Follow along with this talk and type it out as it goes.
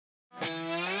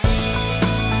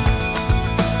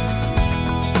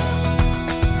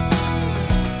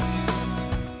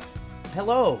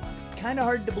Hello. Kind of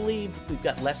hard to believe we've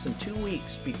got less than 2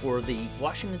 weeks before the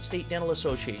Washington State Dental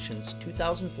Association's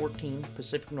 2014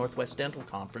 Pacific Northwest Dental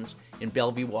Conference in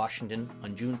Bellevue, Washington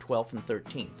on June 12th and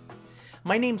 13th.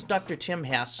 My name's Dr. Tim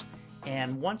Hess,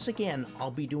 and once again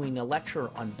I'll be doing a lecture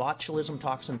on botulism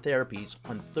toxin therapies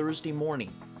on Thursday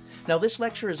morning. Now this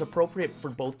lecture is appropriate for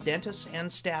both dentists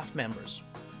and staff members.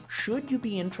 Should you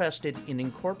be interested in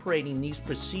incorporating these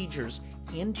procedures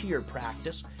into your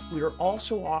practice, we are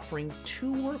also offering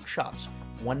 2 workshops,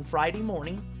 one Friday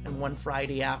morning and one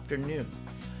Friday afternoon.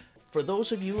 For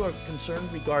those of you who are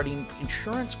concerned regarding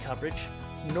insurance coverage,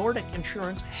 Nordic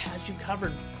Insurance has you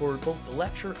covered for both the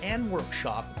lecture and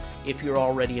workshop if you're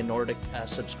already a Nordic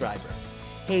subscriber.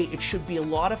 Hey, it should be a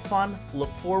lot of fun.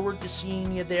 Look forward to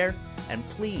seeing you there. And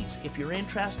please, if you're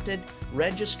interested,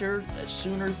 register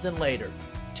sooner than later.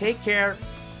 Take care.